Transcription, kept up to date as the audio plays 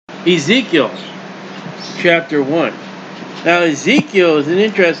Ezekiel chapter 1. Now Ezekiel is an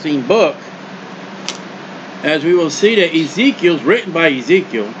interesting book, as we will see that Ezekiel is written by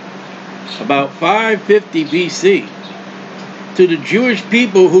Ezekiel about 550 BC to the Jewish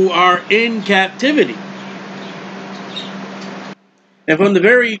people who are in captivity. And from the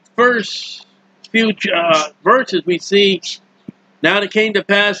very first few verses we see, now it came to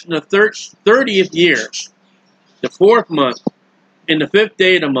pass in the 30th year, the 4th month, in the 5th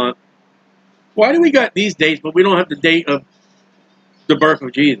day of the month. Why do we got these dates, but we don't have the date of the birth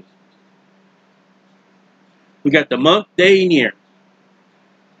of Jesus? We got the month, day, and year.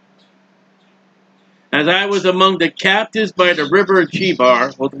 As I was among the captives by the river of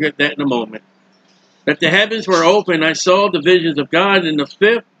Chebar, we'll get that in a moment, that the heavens were open, I saw the visions of God in the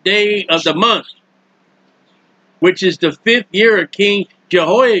 5th day of the month, which is the 5th year of King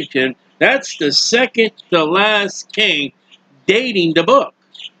Jehoiakim. That's the second to last king dating the book.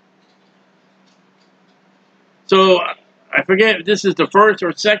 So I forget if this is the first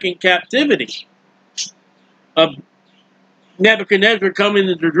or second captivity of Nebuchadnezzar coming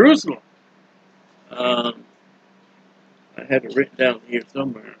into Jerusalem. I have it written down here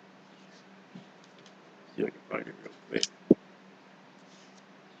somewhere. See if I can find it real quick.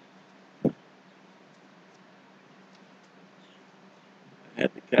 I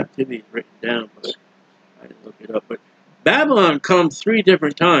have the captivity written down, but I didn't look it up. But Babylon comes 3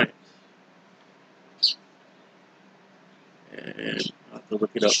 different times. And I'll have to look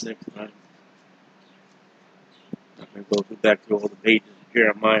it up next time. I'm going to go back through all the pages of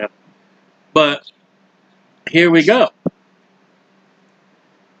Jeremiah. But here we go.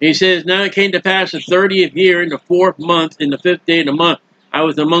 He says, now it came to pass the 30th year in the 4th month, in the 5th day of the month, I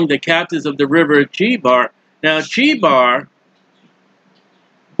was among the captives of the river of Chebar. Now Chebar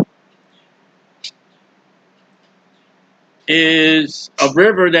is a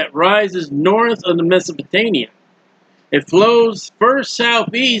river that rises north of the Mesopotamia. It flows first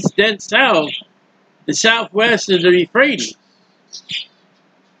southeast, then south, and southwest of the Euphrates.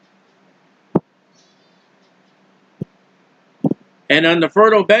 And on the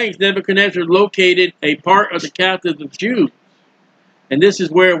fertile banks, Nebuchadnezzar located a part of the captives of Jews. And this is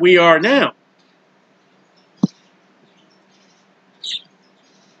where we are now.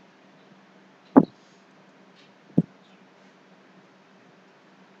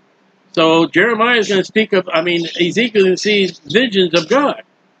 So Jeremiah is going to speak of, Ezekiel sees visions of God.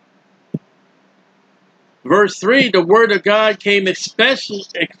 Verse 3, the word of God came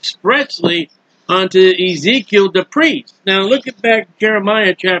expressly unto Ezekiel the priest. Now look at back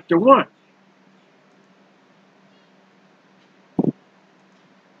Jeremiah chapter 1.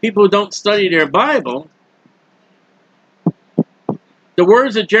 People who don't study their Bible, the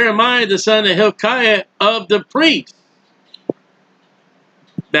words of Jeremiah the son of Hilkiah of the priest.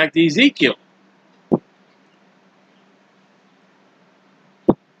 Back to Ezekiel.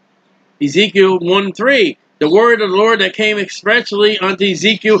 Ezekiel 1:3, the word of the Lord that came expressly unto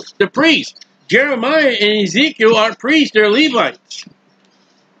Ezekiel the priest. Jeremiah and Ezekiel are priests, they're Levites.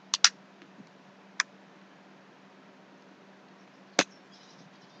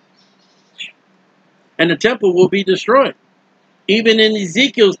 And the temple will be destroyed. Even in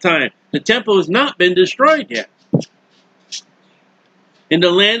Ezekiel's time, the temple has not been destroyed yet. In the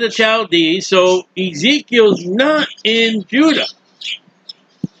land of Chaldees, so Ezekiel's not in Judah.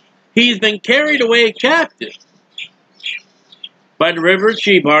 He's been carried away captive by the river of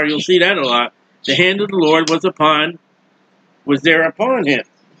Chebar. You'll see that a lot. The hand of the Lord was there upon him.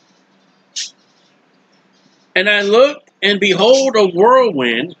 And I looked, and behold, a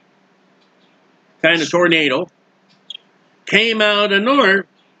whirlwind, kind of tornado, came out of the north,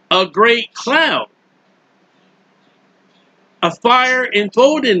 a great cloud, a fire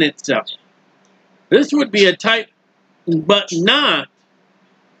enfolding itself. This would be a type, but not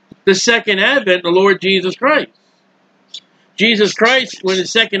the second advent, the Lord Jesus Christ. Jesus Christ, when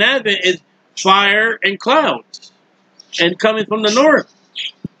his second advent, is fire and clouds, and coming from the north.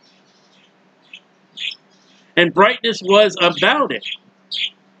 And brightness was about it.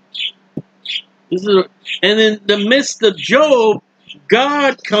 And in the midst of Job,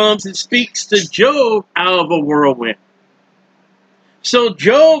 God comes and speaks to Job out of a whirlwind. So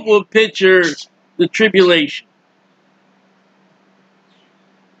Job will picture the tribulation.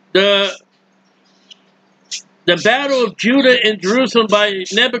 The battle of Judah and Jerusalem by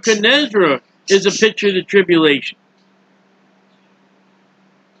Nebuchadnezzar is a picture of the tribulation.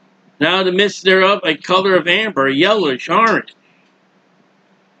 Now in the midst thereof, a color of amber, yellowish, orange,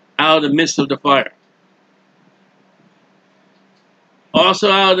 out of the midst of the fire.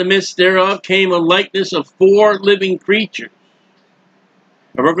 Also out of the midst thereof came a likeness of 4 living creatures.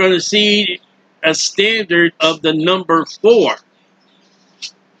 And we're going to see a standard of the number 4.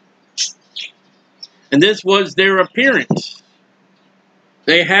 And this was their appearance.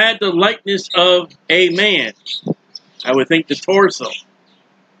 They had the likeness of a man. I would think the torso.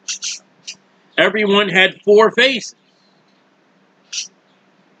 Everyone had 4 faces.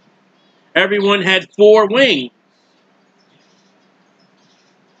 Everyone had 4 wings.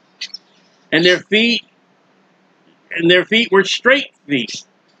 And their feet were straight feet.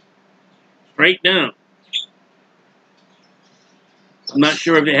 Straight down. I'm not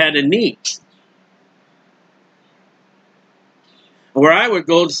sure if they had a knee. Where I would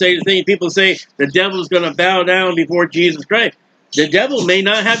go to say the thing, people say the devil's going to bow down before Jesus Christ. The devil may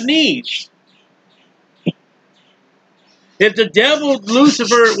not have knees. If the devil,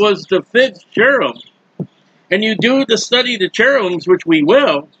 Lucifer, was the 5th cherub, and you do the study of the cherubims, which we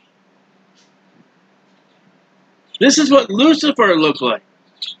will, this is what Lucifer looked like.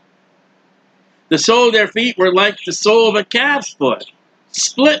 The sole of their feet were like the sole of a calf's foot,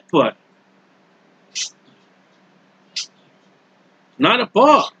 split foot. Not a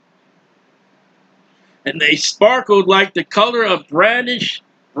paw. And they sparkled like the color of brownish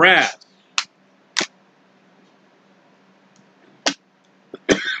brass.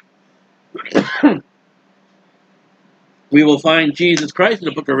 We will find Jesus Christ in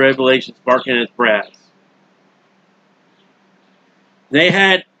the book of Revelation sparkling as brass. They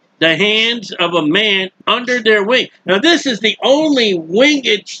had the hands of a man under their wing. Now this is the only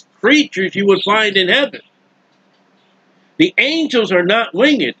winged creatures you would find in heaven. The angels are not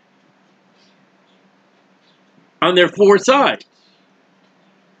winged on their 4 sides.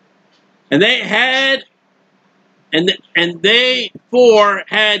 And they had, and they 4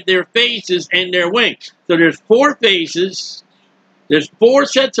 had their faces and their wings. So there's 4 faces, there's 4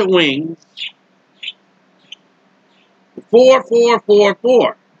 sets of wings, 4, 4, 4,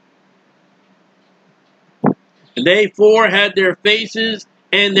 4. And they 4 had their faces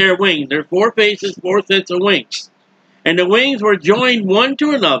and their wings. There are 4 faces, 4 sets of wings. And the wings were joined one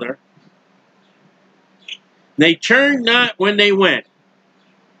to another. They turned not when they went.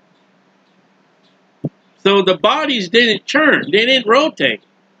 So the bodies didn't turn. They didn't rotate.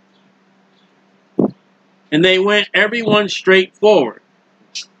 And they went everyone straight forward.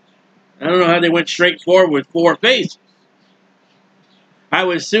 I don't know how they went straight forward with 4 faces. I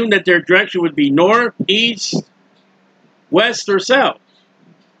would assume that their direction would be north, east, west, or south.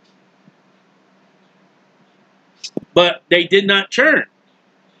 But they did not turn.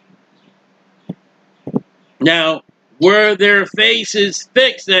 Now, were their faces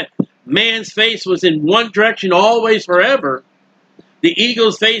fixed, that man's face was in one direction always forever, the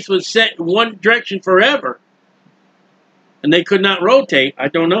eagle's face was set in one direction forever, and they could not rotate? I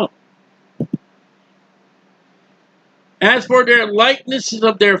don't know. As for their likenesses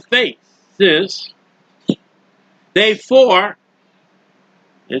of their faces, they 4,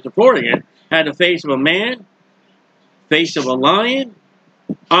 there's the 4 again, had the face of a man, face of a lion.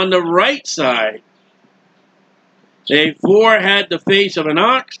 On the right side, they 4 had the face of an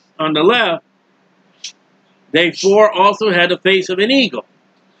ox. On the left, they 4 also had the face of an eagle.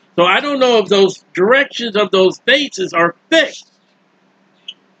 So I don't know if those directions of those faces are fixed.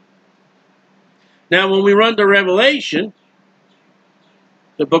 Now, when we run to Revelation,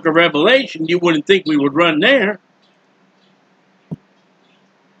 the book of Revelation, you wouldn't think we would run there.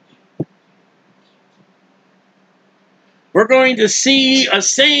 We're going to see a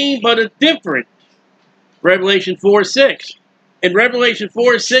same but a different Revelation 4:6. In Revelation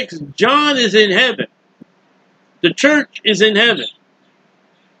 4:6, John is in heaven. The church is in heaven.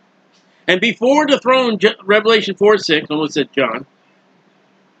 And before the throne, Revelation 4:6, almost said John,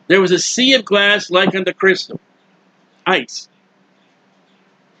 there was a sea of glass like unto crystal, ice.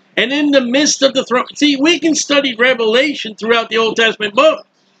 And in the midst of the throne, see, we can study Revelation throughout the Old Testament book.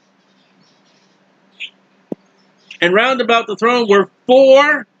 And round about the throne were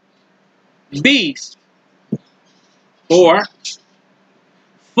 4 beasts, 4,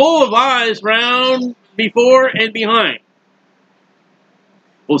 full of eyes round, before, and behind.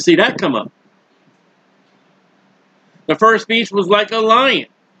 We'll see that come up. The first beast was like a lion.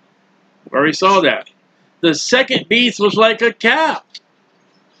 We already saw that. The second beast was like a calf.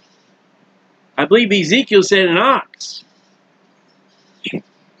 I believe Ezekiel said an ox.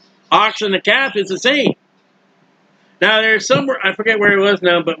 Ox and the calf is the same. Now there's somewhere, I forget where it was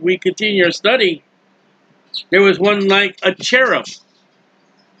now, but we continue our study. There was one like a cherub.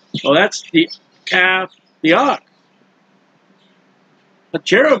 Well, that's the calf, the ox. A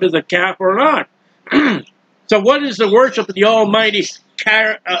cherub is a calf or an ox. So what is the worship of the almighty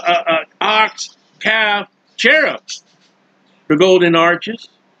ox, calf, cherub? the Golden Arches,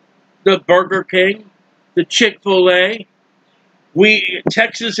 the Burger King, the Chick-fil-A.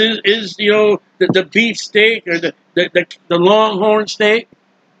 Texas is you know, the beef steak or the Longhorn steak.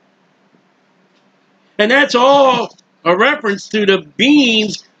 And that's all a reference to the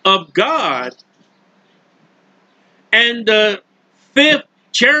beings of God. And the fifth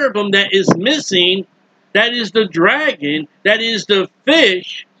cherubim that is missing, that is the dragon, that is the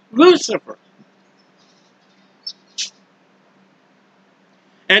fish, Lucifer.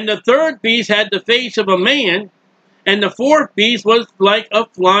 And the third beast had the face of a man, and the fourth beast was like a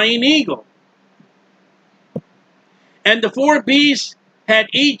flying eagle. And the four beasts had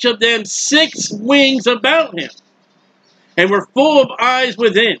each of them 6 wings about him, and were full of eyes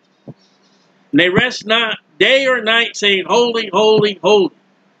within. And they rest not day or night, saying, Holy, holy, holy,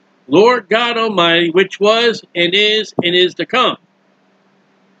 Lord God Almighty, which was and is to come.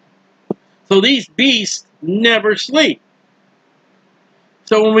 So these beasts never sleep.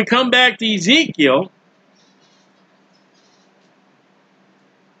 So when we come back to Ezekiel,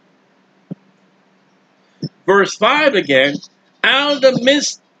 verse 5 again, out of the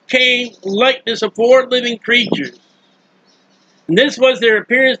mist came likeness of 4 living creatures. And this was their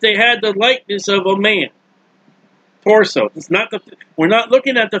appearance. They had the likeness of a man. Torso. We're not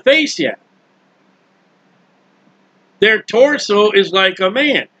looking at the face yet. Their torso is like a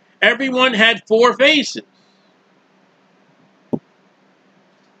man. Everyone had 4 faces.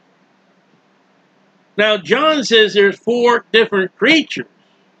 Now John says there's 4 different creatures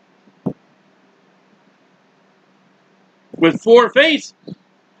with 4 faces.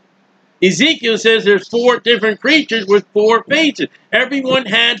 Ezekiel says there's 4 different creatures with 4 faces. Everyone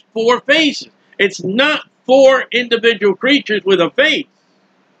had 4 faces. It's not 4 individual creatures with a face.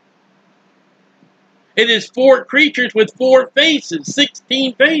 It is 4 creatures with 4 faces,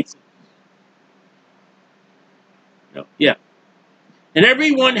 16 faces. No, yeah. And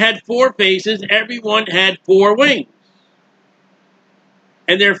everyone had 4 faces, everyone had 4 wings.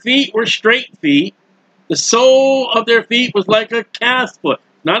 And their feet were straight feet. The sole of their feet was like a calf's foot.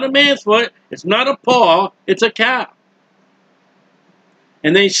 Not a man's foot, it's not a paw, it's a calf.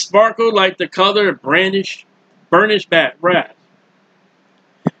 And they sparkled like the color of burnished brass.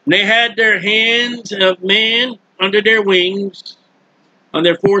 And they had their hands of man under their wings, on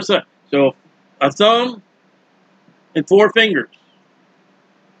their 4 sides. So a thumb and 4 fingers.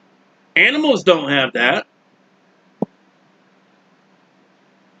 Animals don't have that.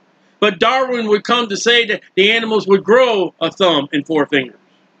 But Darwin would come to say that the animals would grow a thumb and 4 fingers.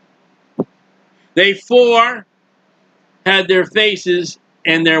 They 4 had their faces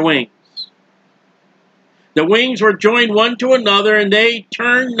and their wings. The wings were joined one to another, and they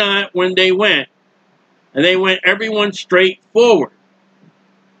turned not when they went. And they went everyone straight forward.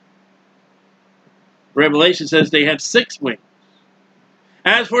 Revelation says they have 6 wings.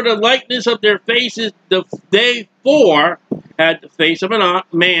 As for the likeness of their faces, they 4 had the face of a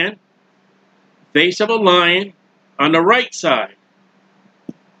man, face of a lion on the right side.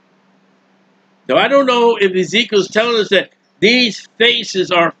 So I don't know if Ezekiel's telling us that these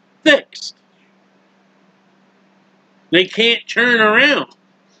faces are fixed. They can't turn around.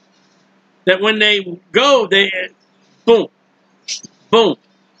 That when they go, they boom, boom,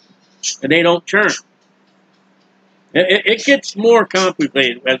 and they don't turn. It gets more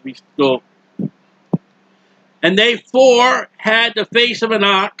complicated as we go. And they 4 had the face of an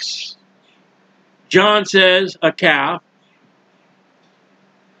ox. John says a calf.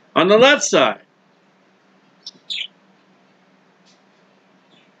 On the left side.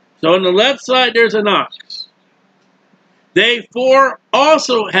 So on the left side there's an ox. They 4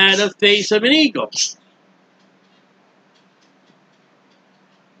 also had a face of an eagle.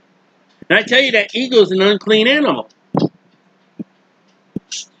 And I tell you that eagle is an unclean animal.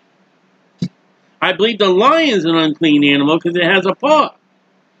 I believe the lion is an unclean animal because it has a paw.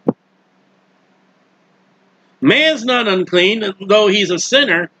 Man's not unclean, though he's a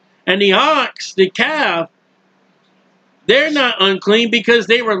sinner. And the ox, the calf, they're not unclean because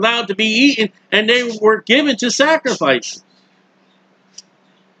they were allowed to be eaten and they were given to sacrifice.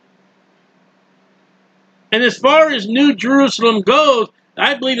 And as far as New Jerusalem goes,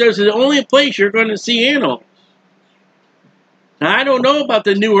 I believe there's the only place you're going to see animals. Now, I don't know about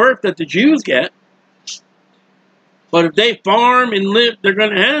the new earth that the Jews get. But if they farm and live, they're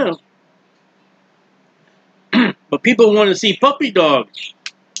going to have. But people want to see puppy dogs.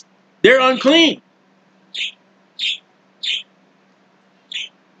 They're unclean.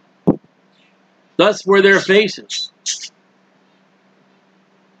 Thus were their faces.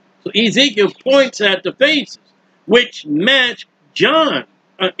 So Ezekiel points at the faces, which match John.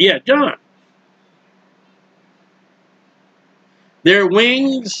 John. Their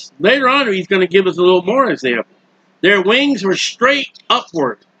wings, later on he's going to give us a little more example. Their wings were straight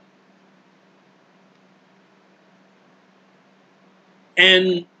upward.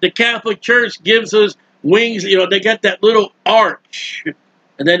 And the Catholic Church gives us wings, you know, they got that little arch,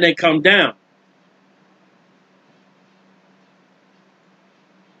 and then they come down.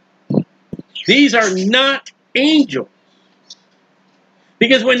 These are not angels.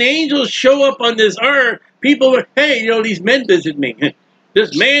 Because when angels show up on this earth, people are, hey, you know, these men visit me.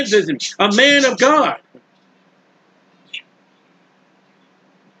 This man visit me. A man of God.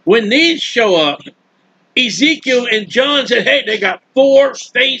 When these show up, Ezekiel and John said, hey, they got 4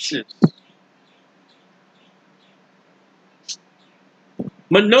 faces.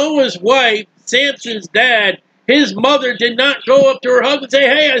 Manoah's wife, Samson's dad, his mother did not go up to her husband and say,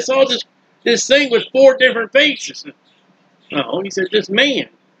 hey, I saw this thing with 4 different faces. No, he said, this man.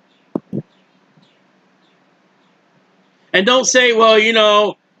 And don't say, well, you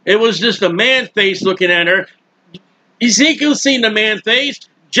know, it was just a man face looking at her. Ezekiel seen the man face.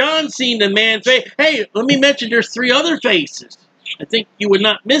 John seen the man face. Hey, let me mention there's 3 other faces. I think you would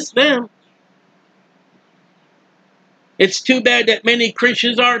not miss them. It's too bad that many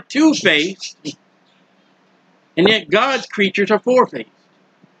Christians are 2-faced. And yet God's creatures are 4-faced.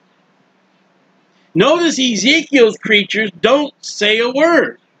 Notice Ezekiel's creatures don't say a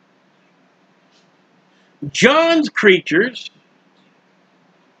word. John's creatures,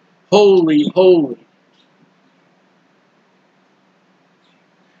 holy, holy.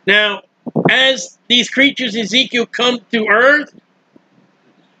 Now, as these creatures, Ezekiel, come to earth,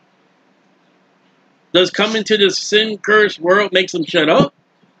 does come into this sin-cursed world makes them shut up?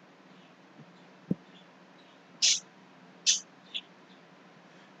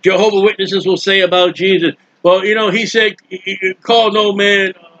 Jehovah's Witnesses will say about Jesus, well, you know, he said, call no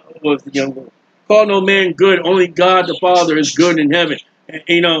man, was the young one, call no man good, only God the Father is good in heaven. And,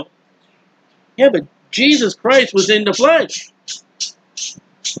 you know, yeah, but Jesus Christ was in the flesh.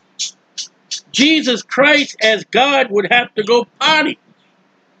 Jesus Christ as God would have to go potty.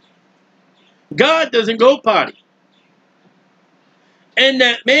 God doesn't go potty. And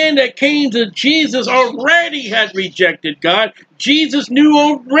that man that came to Jesus already had rejected God. Jesus knew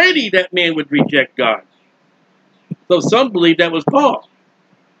already that man would reject God. So some believe that was Paul.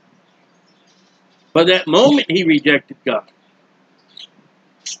 But that moment he rejected God.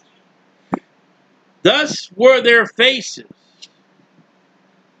 Thus were their faces.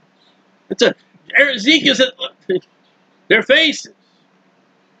 Ezekiel said, their faces.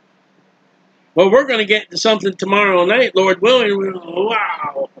 Well, we're going to get to something tomorrow night, Lord willing.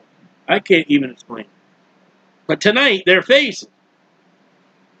 Wow. I can't even explain. But tonight, their faces.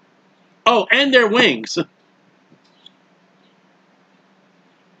 Oh, and their wings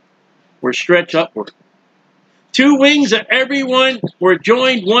were stretched upward. 2 wings of everyone were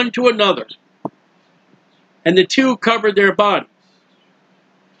joined one to another. And the 2 covered their bodies.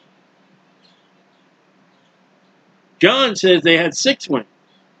 John says they had 6 wings.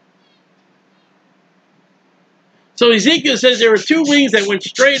 So Ezekiel says there were 2 wings that went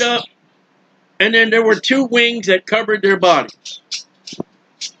straight up, and then there were 2 wings that covered their bodies.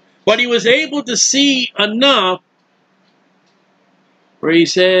 But he was able to see enough where he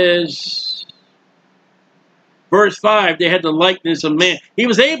says, verse 5, they had the likeness of man. He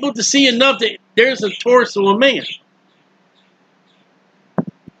was able to see enough that there's a torso of man.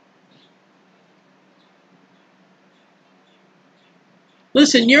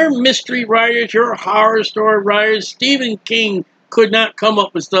 Listen, your mystery writers, your horror story writers, Stephen King could not come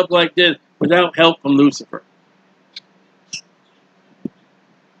up with stuff like this without help from Lucifer.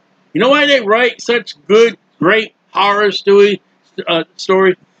 You know why they write such good, great horror stories?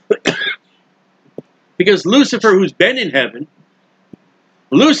 Because Lucifer, who's been in heaven,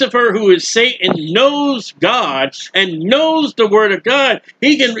 Lucifer, who is Satan, knows God and knows the Word of God.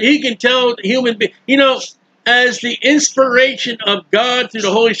 He can tell human beings, you know, as the inspiration of God through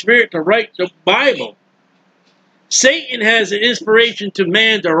the Holy Spirit to write the Bible. Satan has an inspiration to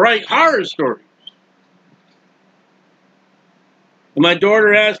man to write horror stories. And my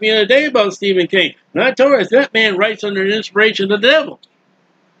daughter asked me the other day about Stephen King. And I told her, that man writes under the inspiration of the devil.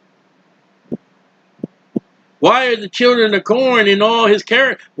 Why are the children of the corn in all his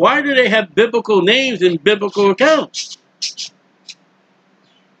character? Why do they have biblical names in biblical accounts?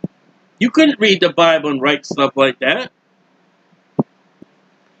 You couldn't read the Bible and write stuff like that.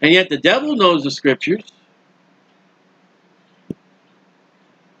 And yet the devil knows the scriptures.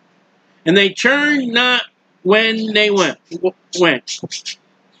 And they turned not when they went.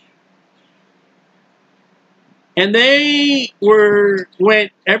 And they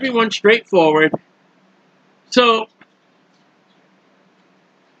went everyone straight forward. So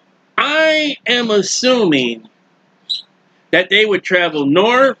I am assuming that they would travel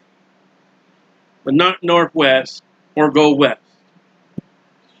north, but not northwest, or go west.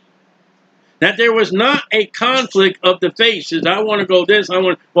 That there was not a conflict of the faces. I want to go this,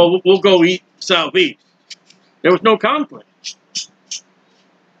 we'll go east, southeast. There was no conflict.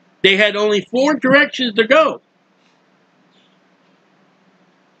 They had only 4 directions to go.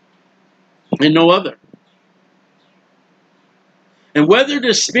 And no other. And whether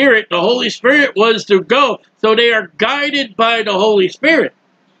the Spirit, the Holy Spirit, was to go, so they are guided by the Holy Spirit.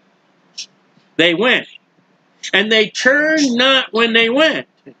 They went. And they turned not when they went.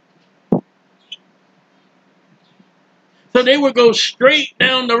 So they would go straight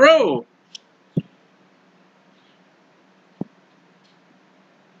down the road.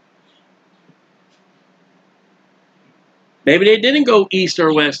 Maybe they didn't go east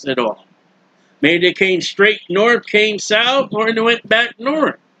or west at all. Maybe they came straight north, came south, or they went back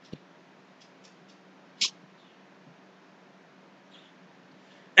north.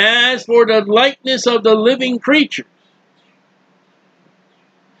 As for the likeness of the living creatures,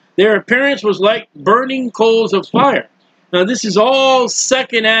 their appearance was like burning coals of fire. Now this is all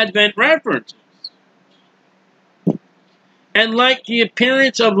Second Advent references. And like the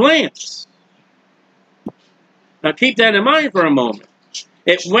appearance of lamps. Now keep that in mind for a moment.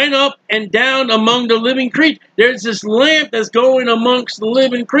 It went up and down among the living creatures. There's this lamp that's going amongst the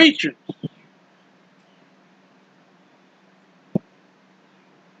living creatures.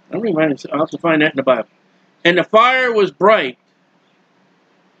 I'll have to find that in the Bible. And the fire was bright,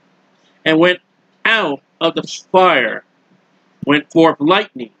 and went out of the fire, went forth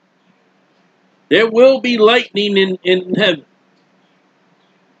lightning. There will be lightning in heaven.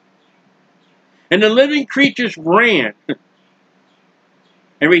 And the living creatures ran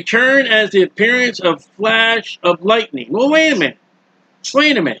and returned as the appearance of flash of lightning. Well, wait a minute.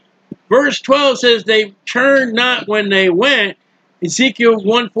 Wait a minute. Verse 12 says they turned not when they went. Ezekiel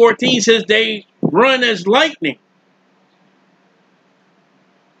 1:14 says they run as lightning.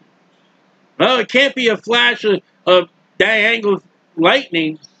 Well, it can't be a flash of diagonal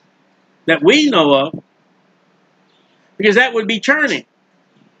lightning that we know of, because that would be turning.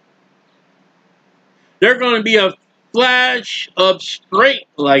 They're going to be a flash of straight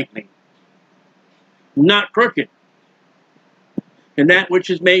lightning, not crooked. And that which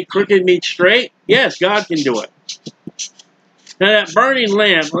is made crooked meet straight? Yes, God can do it. Now that burning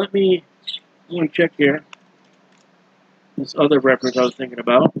lamp, let me check here. This other reference I was thinking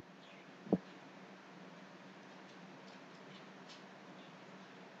about.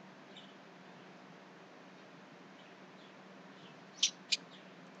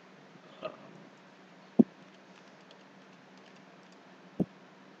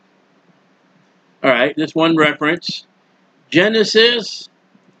 All right, this one reference. Genesis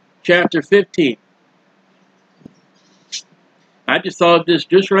chapter 15. I just thought of this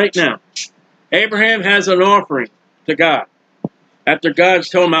just right now. Abraham has an offering to God. After God's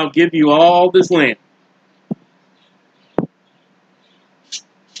told him, I'll give you all this land.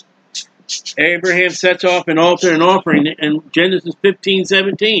 Abraham sets off an altar and offering in Genesis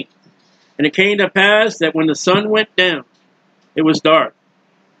 15:17. And it came to pass that when the sun went down, it was dark.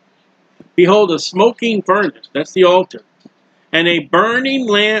 Behold, a smoking furnace, that's the altar, and a burning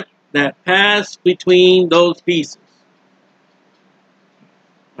lamp that passed between those pieces.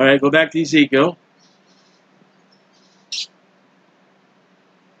 All right, go back to Ezekiel.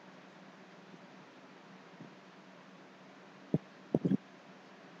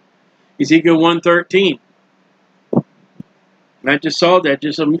 Ezekiel 1:13. I just saw that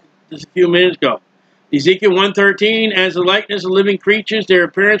just a few minutes ago. Ezekiel 1:13, as the likeness of living creatures, their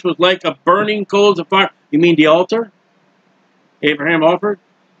appearance was like a burning coals of fire. You mean the altar Abraham offered?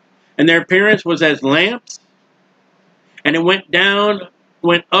 And their appearance was as lamps. And it went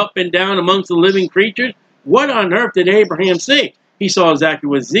up and down amongst the living creatures. What on earth did Abraham see? He saw exactly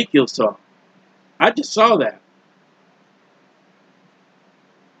what Ezekiel saw. I just saw that.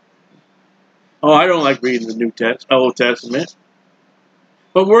 Oh, I don't like reading the Old Testament.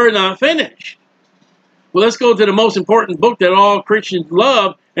 But we're not finished. Well, let's go to the most important book that all Christians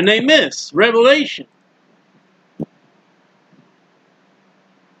love and they miss, Revelation.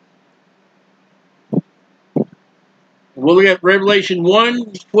 We'll look at Revelation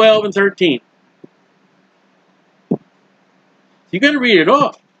 1, 12, and 13. You're going to read it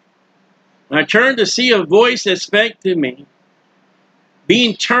off. And I turned to see a voice that spake to me,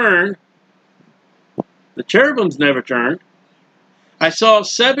 being turned. The cherubims never turned. I saw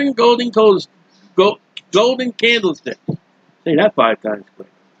 7 golden candlesticks. Say that 5 times quick.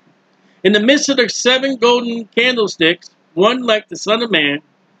 In the midst of the 7 golden candlesticks, one like the Son of Man,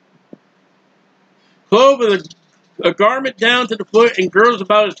 clothed with a garment down to the foot, and girdles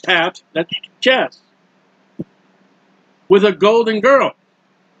about his paps, that's his chest, with a golden girdle.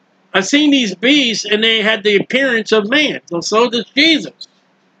 I've seen these beasts, and they had the appearance of man. So does Jesus.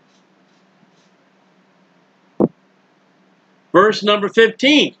 Verse number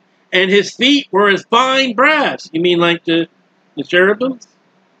 15. And his feet were as fine brass. You mean like the cherubims?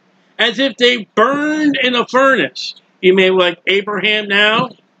 As if they burned in a furnace. You mean like Abraham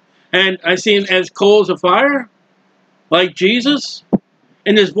now? And I see him as coals of fire? Like Jesus?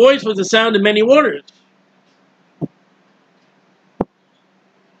 And his voice was the sound of many waters.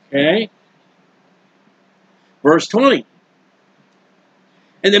 Okay. Verse 20.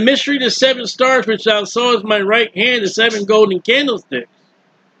 And the mystery of the 7 stars which thou sawest in my right hand, the 7 golden candlesticks.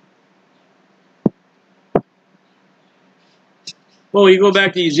 Well, you go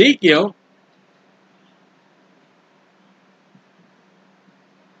back to Ezekiel.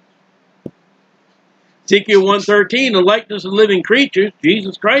 Ezekiel 1:13, the likeness of living creatures,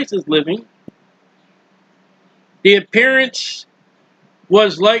 Jesus Christ is living. The appearance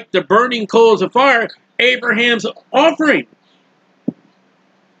was like the burning coals of fire, Abraham's offering.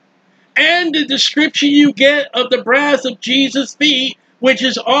 And the description you get of the brass of Jesus' feet, which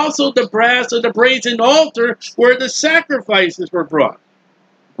is also the brass of the brazen altar where the sacrifices were brought.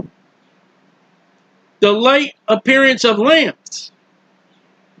 The light appearance of lamps.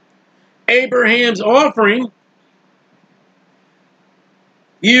 Abraham's offering,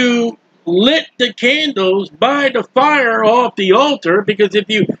 you lit the candles by the fire off the altar, because if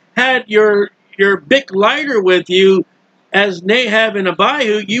you had your big lighter with you, as Nahab and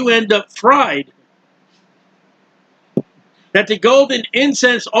Abihu, you end up fried. That the golden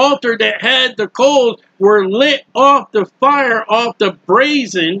incense altar that had the coals were lit off the fire off the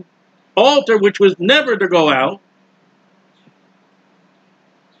brazen altar, which was never to go out.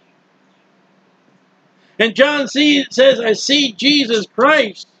 And John says, I see Jesus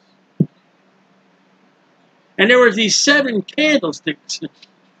Christ. And there were these 7 candlesticks.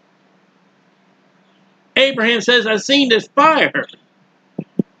 Abraham says, I've seen this fire.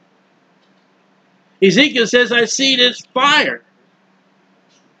 Ezekiel says, I see this fire.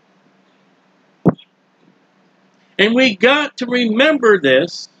 And we got to remember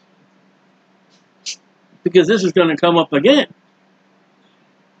this, because this is going to come up again.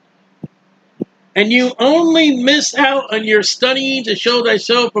 And you only miss out on your studying to show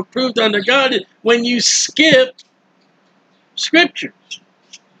thyself approved unto God when you skip scriptures.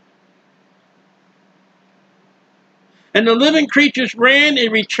 And the living creatures ran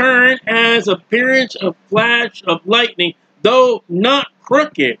and returned as appearance of flash of lightning, though not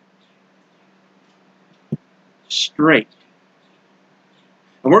crooked, straight.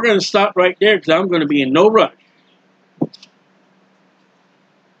 And we're going to stop right there because I'm going to be in no rush.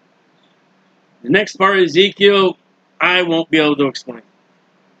 The next part of Ezekiel, I won't be able to explain.